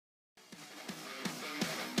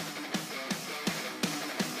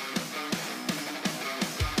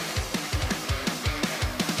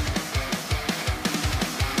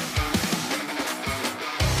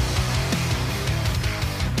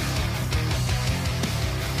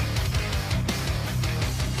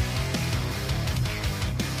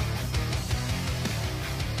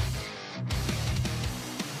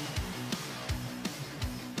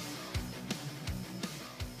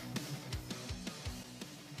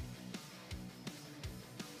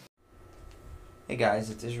Hey guys,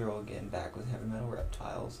 it's Israel again, back with Heavy Metal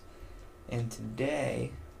Reptiles, and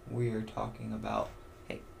today we are talking about,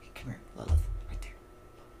 hey, come here, Lilith, right there,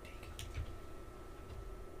 there you go.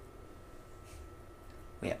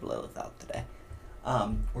 We have Lilith out today.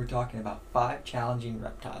 We're talking about 5 challenging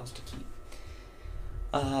reptiles to keep.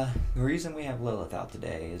 The reason we have Lilith out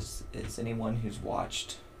today is anyone who's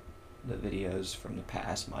watched the videos from the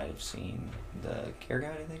past might have seen the care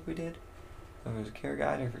guide I think we did. If it was a care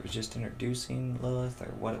guide or if it was just introducing Lilith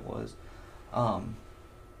or what it was.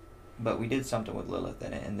 But we did something with Lilith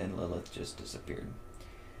in it, and then Lilith just disappeared.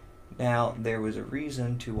 Now, there was a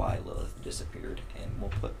reason to why Lilith disappeared, and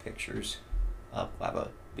we'll put pictures up. I have a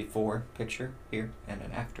before picture here and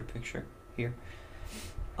an after picture here.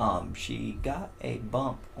 She got a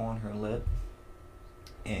bump on her lip,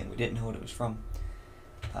 and we didn't know what it was from.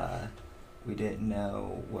 We didn't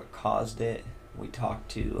know what caused it. We talked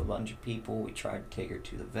to a bunch of people. We tried to take her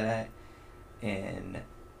to the vet, and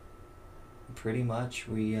pretty much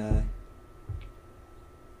we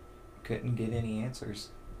couldn't get any answers.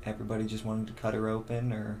 Everybody just wanted to cut her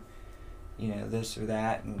open, or this or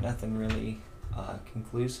that, and nothing really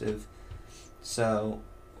conclusive. So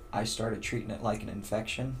I started treating it like an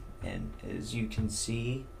infection, and as you can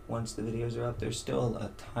see, once the videos are up, there's still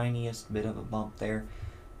a tiniest bit of a bump there,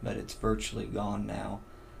 but it's virtually gone now.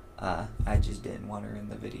 I just didn't want her in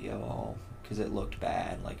the video all because it looked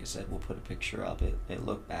bad. Like I said, we'll put a picture up. It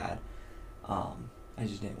looked bad. I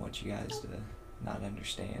just didn't want you guys to not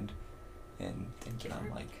understand and think that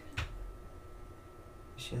I'm like,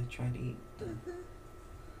 is she trying to eat?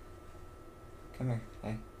 Come here,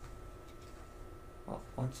 hey. Well,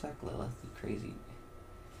 one sec, Lilith, you crazy.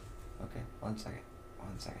 Okay, one second. I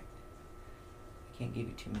can't give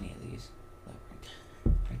you too many of these. Look,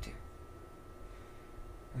 right there.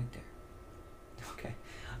 Right there. Okay.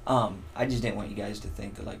 I just didn't want you guys to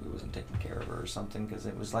think that like we wasn't taking care of her or something, because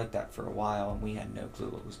it was like that for a while and we had no clue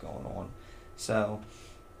what was going on. So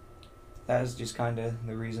that is just kind of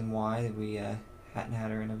the reason why we hadn't had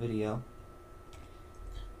her in a video.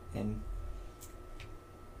 And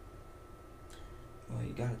well,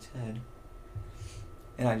 you got its head.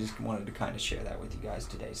 And I just wanted to kind of share that with you guys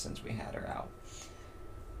today since we had her out.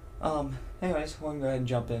 Anyways, we're going to go ahead and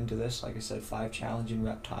jump into this. Like I said, 5 challenging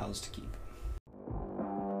reptiles to keep.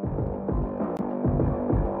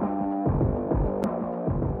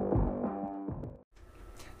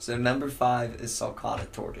 So number 5 is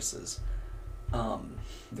Sulcata tortoises.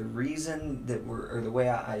 The reason that the way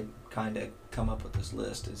I kind of come up with this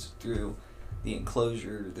list is through the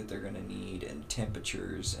enclosure that they're going to need, and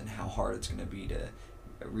temperatures, and how hard it's going to be to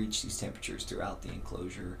reach these temperatures throughout the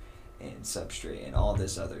enclosure and substrate and all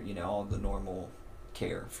this other, all the normal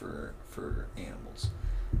care for animals.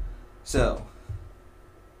 So,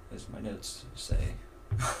 as my notes say,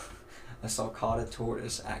 a Sulcata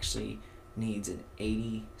tortoise actually needs an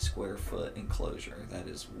 80 square foot enclosure. That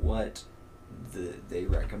is what they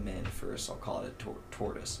recommend for a Sulcata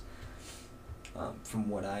tortoise. From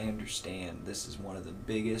what I understand, this is one of the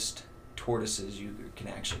biggest tortoises you can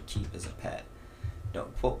actually keep as a pet.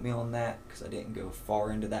 Don't quote me on that, because I didn't go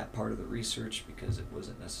far into that part of the research because it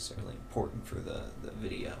wasn't necessarily important for the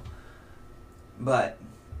video. But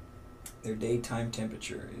their daytime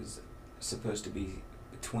temperature is supposed to be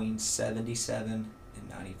between 77 and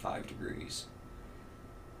 95 degrees,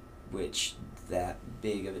 which that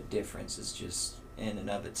big of a difference is just in and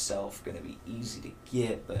of itself going to be easy to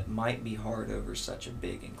get, but might be hard over such a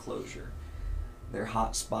big enclosure. Their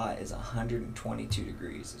hot spot is 122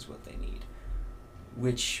 degrees is what they need,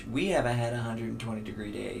 which we haven't had a 120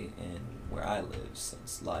 degree day in where I live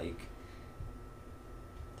since like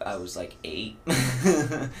I was like 8.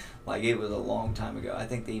 Like, it was a long time ago. I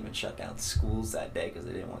think they even shut down schools that day because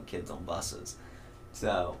they didn't want kids on buses.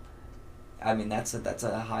 So I mean, that's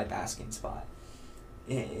a high basking spot.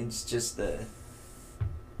 It's just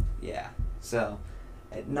yeah. So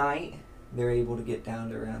at night they're able to get down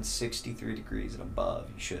to around 63 degrees and above.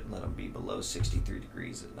 You shouldn't let them be below 63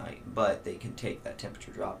 degrees at night, but they can take that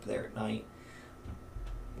temperature drop there at night.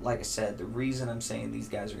 Like I said, the reason I'm saying these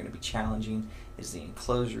guys are going to be challenging is the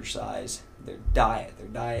enclosure size. Their diet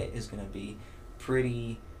is going to be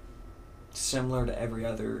pretty similar to every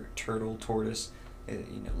other turtle, tortoise,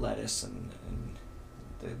 lettuce and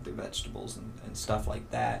the vegetables and stuff like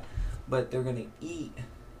that. But they're going to eat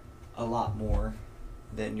a lot more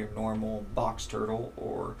than your normal box turtle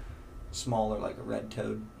or smaller, like a red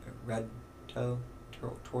toe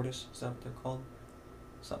tortoise. Is that what they're called?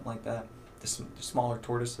 Something like that. The smaller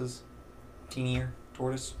tortoises, teenier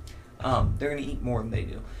tortoise. They're going to eat more than they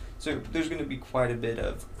do. So there's going to be quite a bit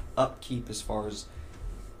of upkeep as far as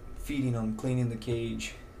feeding them, cleaning the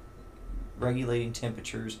cage, regulating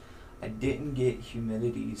temperatures. I didn't get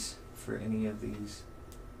humidities for any of these,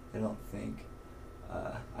 I don't think.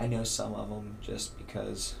 I know some of them just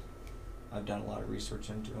because I've done a lot of research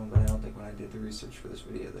into them, but I don't think when I did the research for this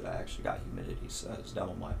video that I actually got humidity, so that was dumb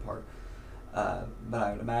on my part. But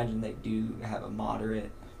I would imagine they do have a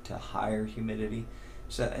moderate to higher humidity,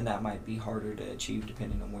 so, and that might be harder to achieve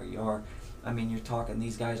depending on where you are. I mean, you're talking,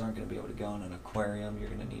 these guys aren't going to be able to go in an aquarium. You're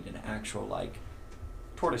going to need an actual, like,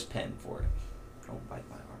 tortoise pen for it. Don't bite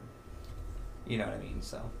my arm. You know what I mean?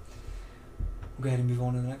 So, we'll go ahead and move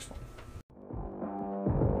on to the next one.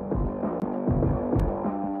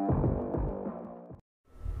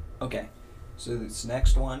 Okay, so this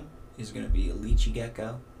next one is going to be a Leachy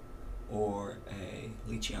gecko, or a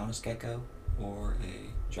Leachianus gecko, or a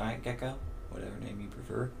giant gecko, whatever name you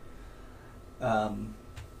prefer.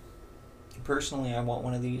 Personally, I want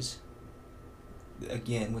one of these.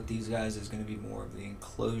 Again, with these guys, is going to be more of the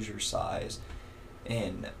enclosure size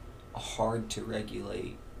and hard to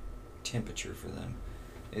regulate temperature for them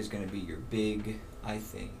is going to be your big, I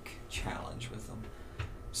think, challenge with them.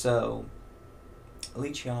 So,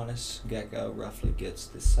 Leachianus gecko roughly gets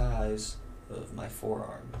the size of my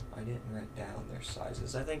forearm. I didn't write down their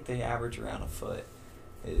sizes. I think they average around a foot,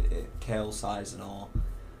 tail size and all.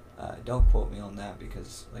 Don't quote me on that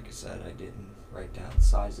because, like I said, I didn't write down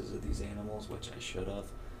sizes of these animals, which I should have.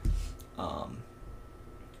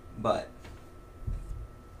 But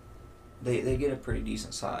they get a pretty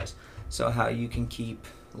decent size. So how you can keep,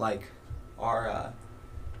 like, our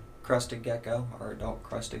crested gecko, our adult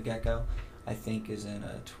crested gecko, I think is in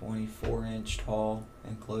a 24-inch tall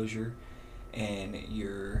enclosure, and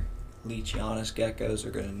your Leachianus geckos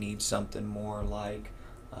are going to need something more like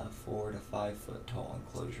a 4 to 5 foot tall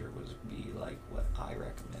enclosure would be like what I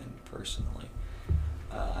recommend personally.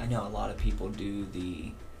 I know a lot of people do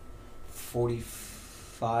the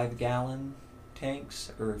 45-gallon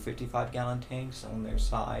tanks or 55-gallon tanks on their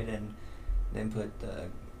side and then put the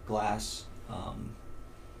glass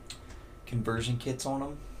conversion kits on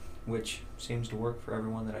them, which seems to work for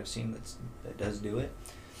everyone that I've seen that does do it.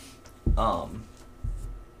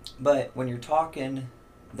 But when you're talking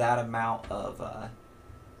that amount of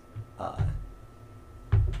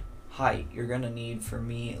height, you're going to need, for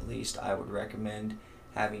me at least, I would recommend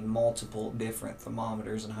having multiple different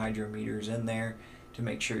thermometers and hydrometers in there to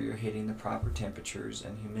make sure you're hitting the proper temperatures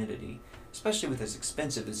and humidity, especially with as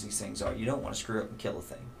expensive as these things are. You don't want to screw up and kill a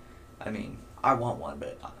thing. I mean, I want one,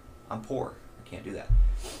 but I'm poor. I can't do that.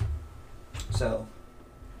 So,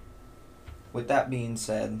 with that being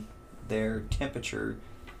said, their temperature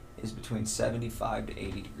is between 75 to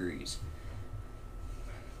 80 degrees.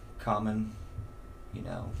 Common,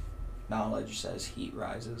 knowledge says heat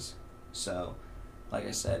rises. So, like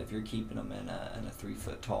I said, if you're keeping them in a 3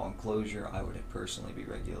 foot tall enclosure, I would personally be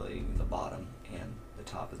regulating the bottom and the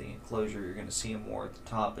top of the enclosure. You're going to see them more at the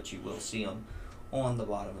top, but you will see them on the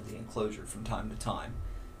bottom of the enclosure from time to time.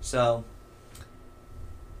 So,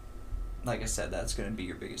 like I said, that's going to be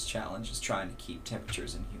your biggest challenge, is trying to keep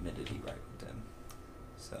temperatures and humidity right with them.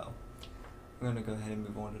 So, we're going to go ahead and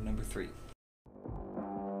move on to number 3.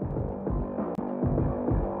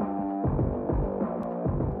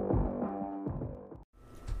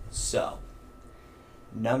 So,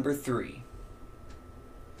 number 3,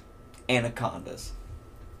 Anacondas.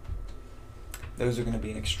 Those are going to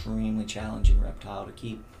be an extremely challenging reptile to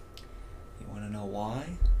keep. You want to know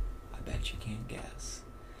why? I bet you can't guess.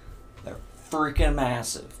 They're freaking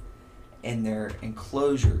massive, and their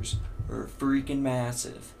enclosures are freaking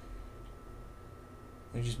massive.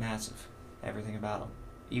 They're just massive. Everything about them.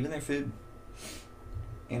 Even their food.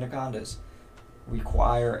 Anacondas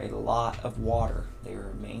require a lot of water. They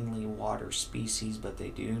are mainly water species, but they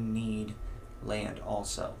do need land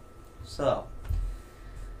also. So,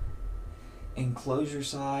 enclosure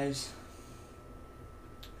size,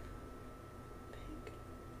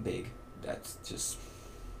 big. That's just,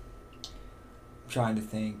 I'm trying to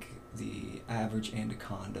think. The average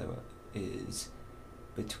anaconda is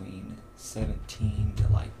between 17 to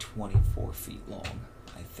like 24 feet long,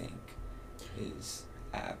 I think, is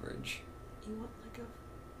average. You want like a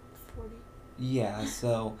 40? Yeah,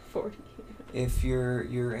 so 40. if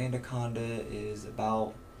your anaconda is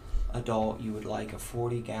about adult, you would like a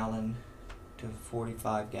 40-gallon to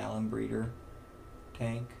 45-gallon breeder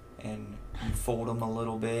tank, and you fold them a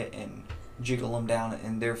little bit and jiggle them down,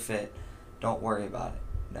 and they're fit. Don't worry about it.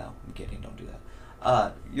 No, I'm kidding. Don't do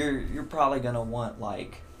that. You're probably gonna want,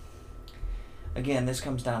 like, again, this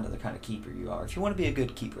comes down to the kind of keeper you are. If you want to be a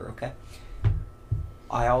good keeper, okay,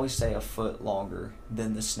 I always say a foot longer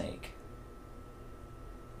than the snake.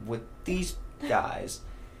 With these guys,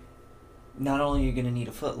 not only are you going to need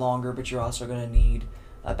a foot longer, but you're also going to need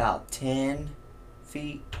about 10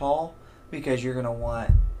 feet tall, because you're going to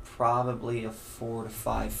want probably a 4 to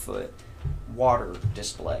 5 foot water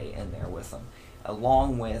display in there with them,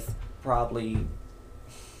 along with probably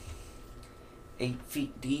 8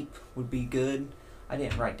 feet deep would be good. I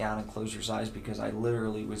didn't write down enclosure size because I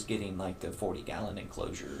literally was getting like the 40-gallon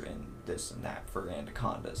enclosure and this and that for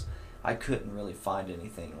anacondas. I couldn't really find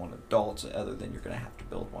anything on adults other than you're going to have to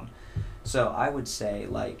build one. So I would say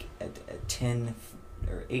like a 10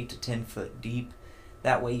 or 8 to 10 foot deep.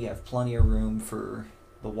 That way you have plenty of room for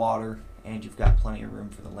the water and you've got plenty of room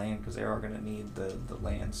for the land, because they are going to need the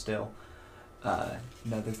land still.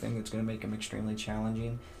 Another thing that's going to make them extremely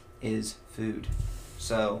challenging is food.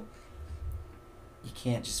 So you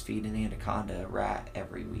can't just feed an anaconda a rat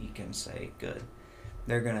every week and say good.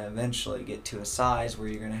 They're going to eventually get to a size where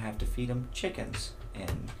you're going to have to feed them chickens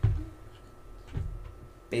and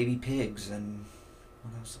baby pigs, and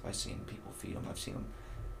what else have I seen people feed them? I've seen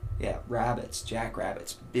them, rabbits,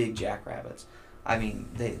 jackrabbits, big jackrabbits. I mean,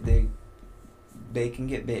 they can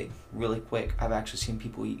get big really quick. I've actually seen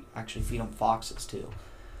people actually feed them foxes too.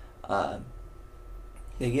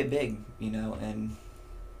 They get big, and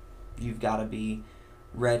you've got to be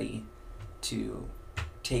ready to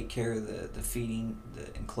take care of the feeding,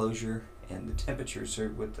 the enclosure, and the temperatures are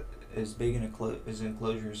with as big as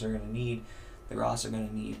enclosures they're going to need. They're also going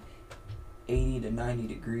to need 80 to 90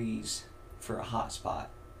 degrees for a hot spot.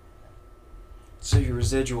 So your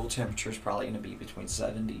residual temperature is probably going to be between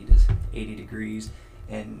 70 to 80 degrees,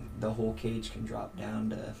 and the whole cage can drop down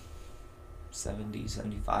to 70,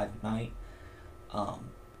 75 at night.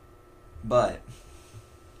 But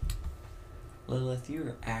Lilith,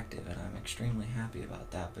 you're active, and I'm extremely happy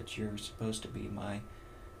about that, but you're supposed to be my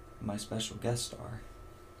special guest star.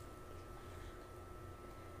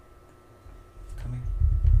 Come here.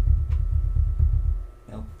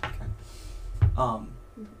 No? Okay.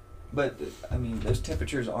 But, I mean, those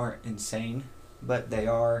temperatures aren't insane, but they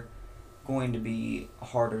are going to be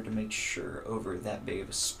harder to make sure over that big of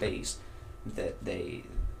a space that they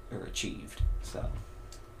are achieved. So,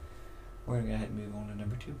 we're going to go ahead and move on to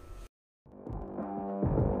number 2.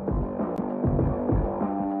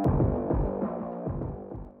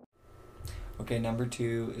 Okay, number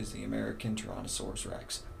 2 is the American Tyrannosaurus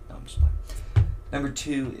Rex. No, I'm just playing. Number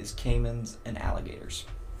 2 is caimans and alligators.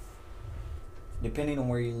 Depending on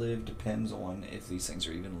where you live depends on if these things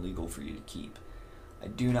are even legal for you to keep. I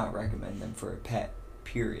do not recommend them for a pet,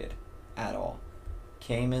 period, at all.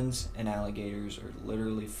 Caimans and alligators are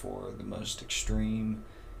literally for the most extreme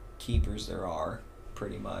keepers there are,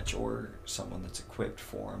 pretty much, or someone that's equipped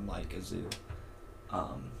for them, like a zoo.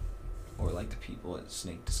 Or like the people at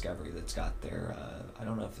Snake Discovery that's got their, I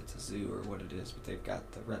don't know if it's a zoo or what it is, but they've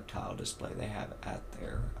got the reptile display they have at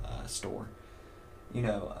their store.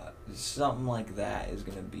 Something like that is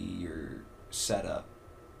going to be your setup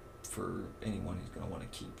for anyone who's going to want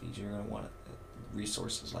to keep these. You're going to want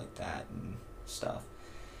resources like that and stuff.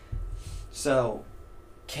 So,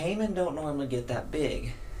 caiman don't normally get that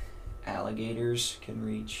big. Alligators can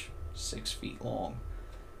reach 6 feet long,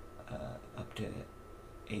 up to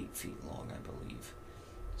 8 feet long, I believe.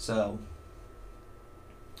 So,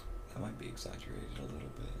 that might be exaggerated a little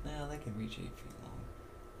bit. No, they can reach 8 feet long.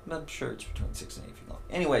 I'm sure it's between 6 and 8 feet long.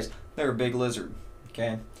 Anyways, they're a big lizard,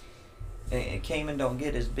 okay? Caiman don't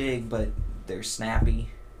get as big, but they're snappy,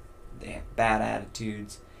 they have bad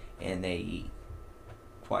attitudes, and they eat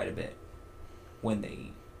quite a bit when they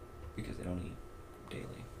eat, because they don't eat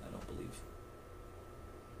daily, I don't believe.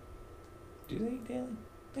 Do they eat daily?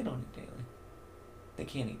 They don't eat daily. They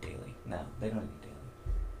can't eat daily. No, they don't eat daily.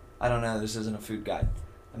 I don't know, this isn't a food guide.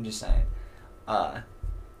 I'm just saying.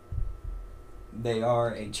 They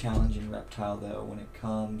are a challenging reptile, though, when it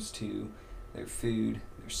comes to their food,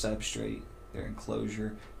 their substrate, their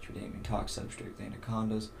enclosure, which we didn't even talk substrate with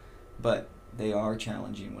anacondas, but they are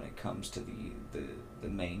challenging when it comes to the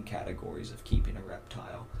main categories of keeping a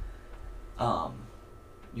reptile.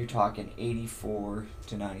 You're talking 84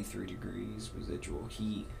 to 93 degrees residual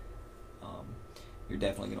heat. You're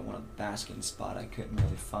definitely going to want a basking spot. I couldn't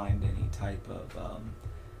really find any type of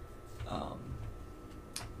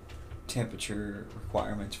temperature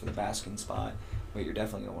requirements for the basking spot, but you're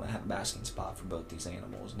definitely going to want to have a basking spot for both these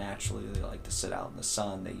animals. Naturally, they like to sit out in the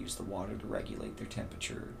sun. They use the water to regulate their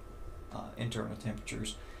temperature, internal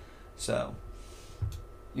temperatures. So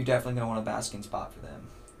you're definitely going to want a basking spot for them.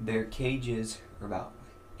 Their cages are about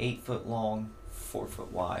 8 foot long, 4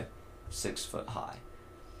 foot wide, 6 foot high.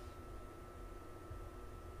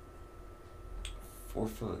 4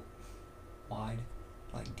 foot wide,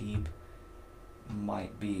 like deep.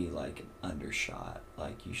 might be like an undershot.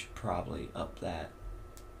 Like you should probably up that,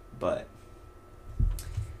 but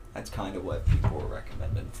that's kind of what people are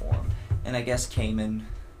recommending for them. And I guess Caiman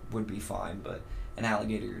would be fine, but an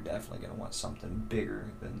alligator, you're definitely going to want something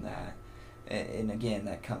bigger than that. And again,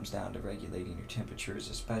 that comes down to regulating your temperatures,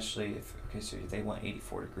 especially if, okay, so they want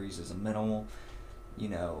 84 degrees as a minimal, you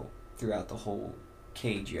know, throughout the whole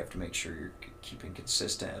cage, you have to make sure you're keeping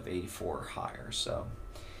consistent of 84 or higher. So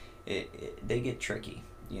they get tricky,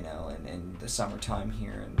 you know, and in the summertime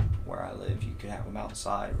here and where I live, you could have them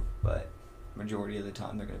outside, but majority of the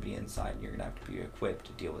time they're going to be inside, and you're going to have to be equipped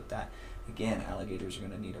to deal with that. Again, alligators are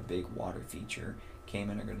going to need a big water feature.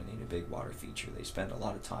 Caiman are going to need a big water feature. They spend a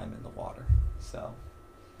lot of time in the water. So,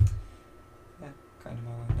 yeah, kind of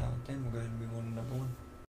my rundown. Then we'll go ahead and move on to number 1.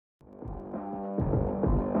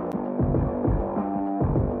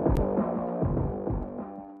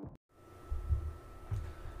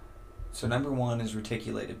 So number 1 is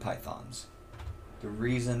reticulated pythons. The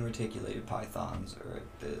reason reticulated pythons are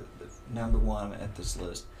at the number 1 at this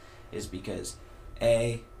list is because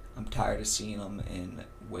A, I'm tired of seeing them in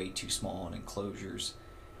way too small in enclosures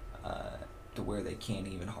to where they can't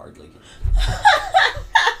even hardly get.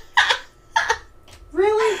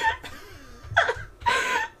 Really?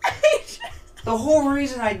 The whole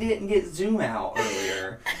reason I didn't get zoom out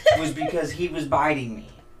earlier was because he was biting me.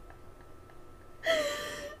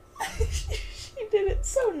 She did it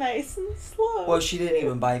so nice and slow. Well, she didn't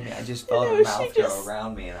even bite me. I just felt her mouth go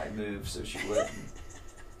around me, and I moved so she wouldn't.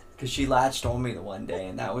 Because she latched on me the one day,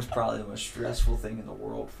 and that was probably the most stressful thing in the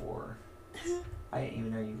world for her. I didn't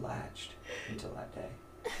even know you latched until that day.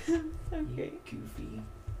 Okay. You goofy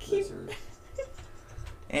lizard.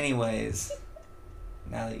 Anyways,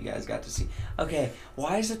 now that you guys got to see. Okay,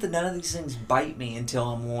 why is it that none of these things bite me until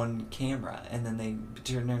I'm on camera, and then they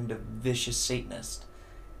turn into vicious Satanists?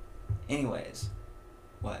 Anyways,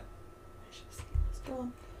 what? Let's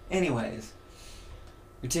go. Anyways,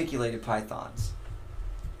 reticulated pythons.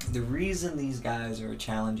 The reason these guys are a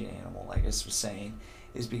challenging animal, like I was saying,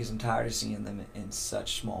 is because I'm tired of seeing them in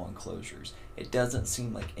such small enclosures. It doesn't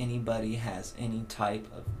seem like anybody has any type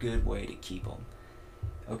of good way to keep them.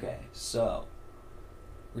 Okay, so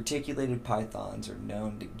reticulated pythons are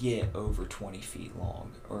known to get over 20 feet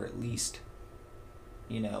long, or at least,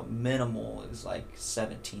 you know, minimal is like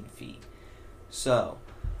 17 feet. So,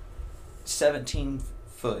 17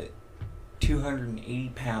 foot, 280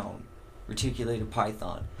 pound reticulated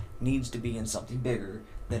python needs to be in something bigger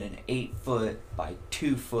than an 8 foot by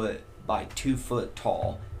 2 foot by 2 foot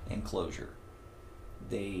tall enclosure.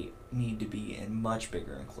 They need to be in much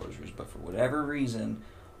bigger enclosures, but for whatever reason,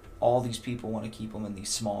 all these people want to keep them in these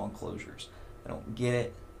small enclosures. I don't get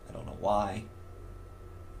it. I don't know why.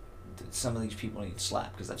 Some of these people need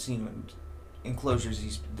slapped, because I've seen them in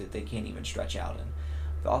enclosures that they can't even stretch out in.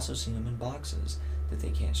 I've also seen them in boxes that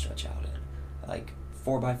they can't stretch out in, like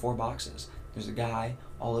 4x4 boxes. There's a guy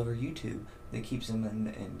all over YouTube that keeps them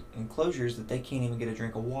in enclosures that they can't even get a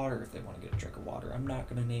drink of water if they want to get a drink of water. I'm not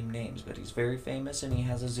going to name names, but he's very famous, and he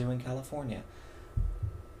has a zoo in California.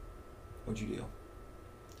 What'd you do? You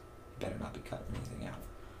better not be cutting anything out.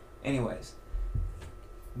 Anyways,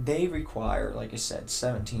 they require, like I said,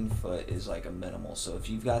 17 foot is like a minimal. So if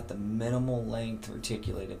you've got the minimal length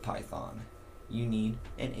reticulated python, you need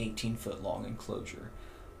an 18 foot long enclosure.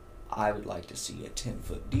 I would like to see a 10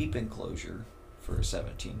 foot deep enclosure for a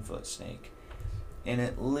 17 foot snake. And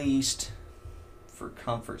at least, for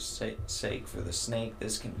comfort's sake for the snake,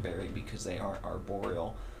 this can vary because they aren't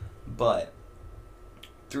arboreal, but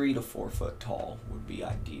 3 to 4 foot tall would be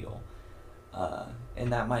ideal.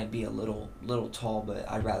 And that might be a little tall, but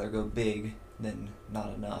I'd rather go big than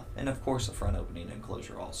not enough. And of course a front opening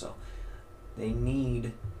enclosure also. They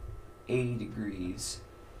need 80 degrees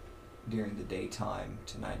during the daytime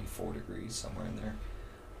to 94 degrees, somewhere in there.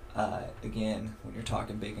 Again, when you're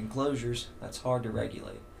talking big enclosures, that's hard to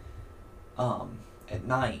regulate. At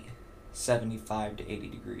night, 75 to 80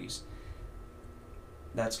 degrees.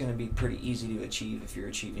 That's going to be pretty easy to achieve if you're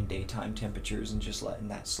achieving daytime temperatures and just letting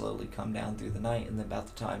that slowly come down through the night, and then about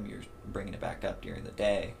the time you're bringing it back up during the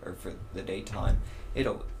day, or for the daytime,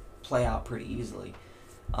 it'll play out pretty easily.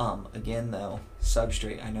 Again though,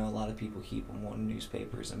 substrate, I know a lot of people keep them on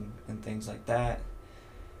newspapers and things like that.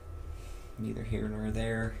 Neither here nor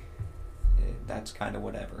there. That's kind of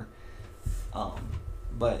whatever.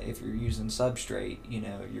 But if you're using substrate, you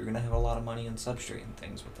know, you're going to have a lot of money in substrate and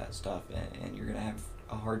things with that stuff, and you're going to have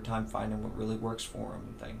a hard time finding what really works for them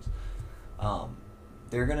and things.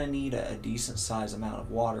 They're going to need a decent size amount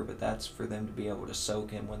of water, but that's for them to be able to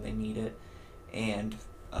soak in when they need it, and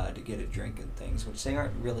to get a drink and things, which they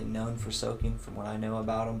aren't really known for soaking from what I know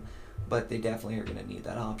about them, but they definitely are going to need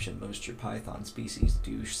that option. Most of your python species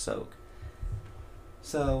do soak.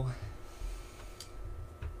 So,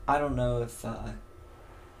 I don't know if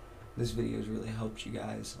this video has really helped you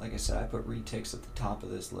guys. Like I said, I put retics at the top of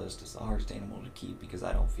this list as the hardest animal to keep because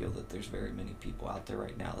I don't feel that there's very many people out there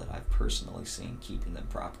right now that I've personally seen keeping them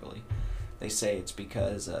properly. They say it's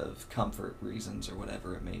because of comfort reasons or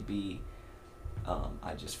whatever it may be.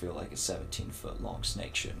 I just feel like a 17-foot long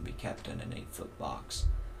snake shouldn't be kept in an 8-foot box.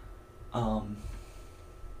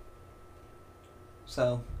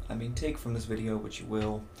 So, I mean, take from this video what you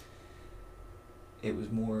will. It was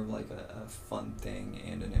more of like a fun thing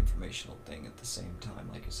and an informational thing at the same time.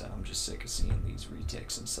 Like I said, I'm just sick of seeing these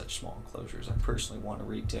retics in such small enclosures. I personally want a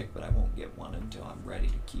retic, but I won't get one until I'm ready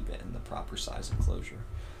to keep it in the proper size enclosure.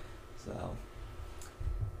 So,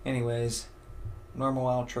 anyways, normal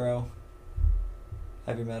outro.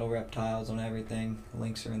 Heavy metal reptiles on everything.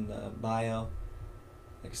 Links are in the bio.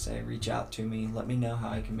 Like I say, reach out to me. Let me know how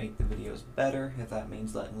I can make the videos better. If that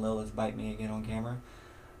means letting Lilith bite me again on camera,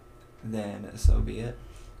 then so be it.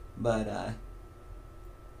 But,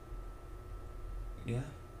 yeah,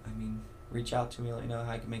 I mean, reach out to me, let me know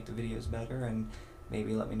how I can make the videos better, and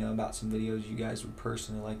maybe let me know about some videos you guys would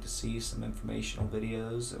personally like to see, some informational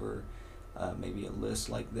videos, or maybe a list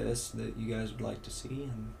like this that you guys would like to see,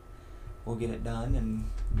 and we'll get it done and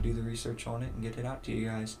do the research on it and get it out to you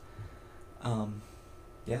guys.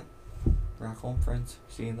 Yeah, rock on, friends.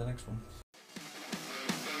 See you in the next one.